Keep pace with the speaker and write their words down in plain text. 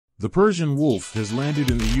The Persian Wolf has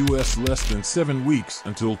landed in the US less than 7 weeks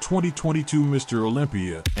until 2022 Mr.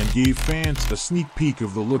 Olympia and gave fans a sneak peek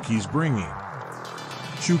of the look he's bringing.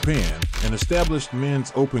 Choopan, an established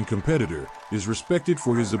men's open competitor, is respected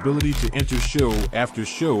for his ability to enter show after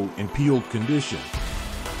show in peeled condition.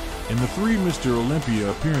 In the 3 Mr.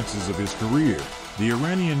 Olympia appearances of his career, the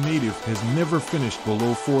Iranian native has never finished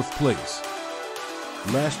below 4th place.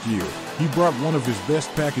 Last year, he brought one of his best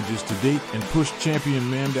packages to date and pushed champion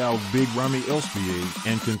Mandal Big Ramy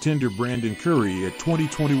Elspieh and contender Brandon Curry at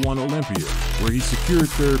 2021 Olympia, where he secured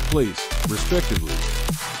 3rd place, respectively.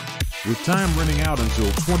 With time running out until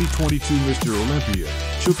 2022 Mr. Olympia,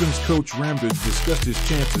 Choopan's coach Ramdad discussed his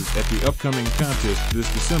chances at the upcoming contest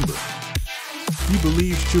this December. He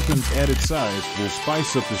believes Choopan's added size will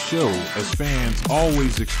spice up the show, as fans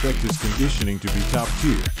always expect his conditioning to be top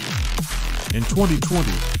tier. In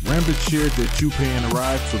 2020, Ramdad shared that Choopan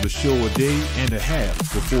arrived for the show a day and a half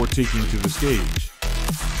before taking to the stage.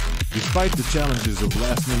 Despite the challenges of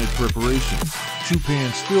last-minute preparations,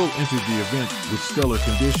 Choopan still entered the event with stellar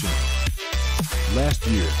conditioning. Last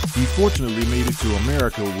year, he fortunately made it to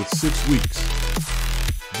America with 6 weeks.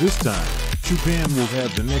 This time, Choopan will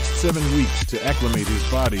have the next 7 weeks to acclimate his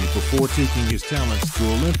body before taking his talents to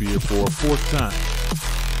Olympia for a 4th time.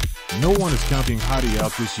 No one is counting Hadi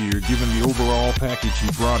out this year given the overall package he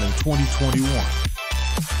brought in 2021.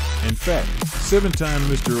 In fact, 7-time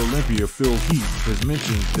Mr. Olympia Phil Heath has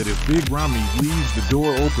mentioned that if Big Ramy leaves the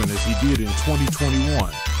door open as he did in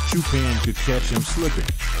 2021, Choopan could catch him slipping.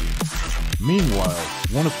 Meanwhile,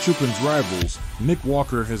 one of Choopan's rivals, Nick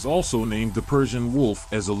Walker, has also named the Persian Wolf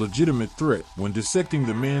as a legitimate threat when dissecting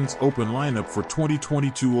the men's open lineup for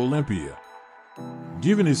 2022 Olympia.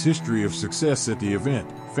 Given his history of success at the event,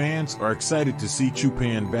 fans are excited to see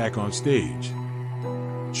Choopan back on stage.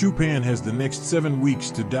 Choopan has the next 7 weeks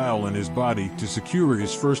to dial in his body to secure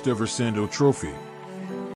his first ever Sando trophy.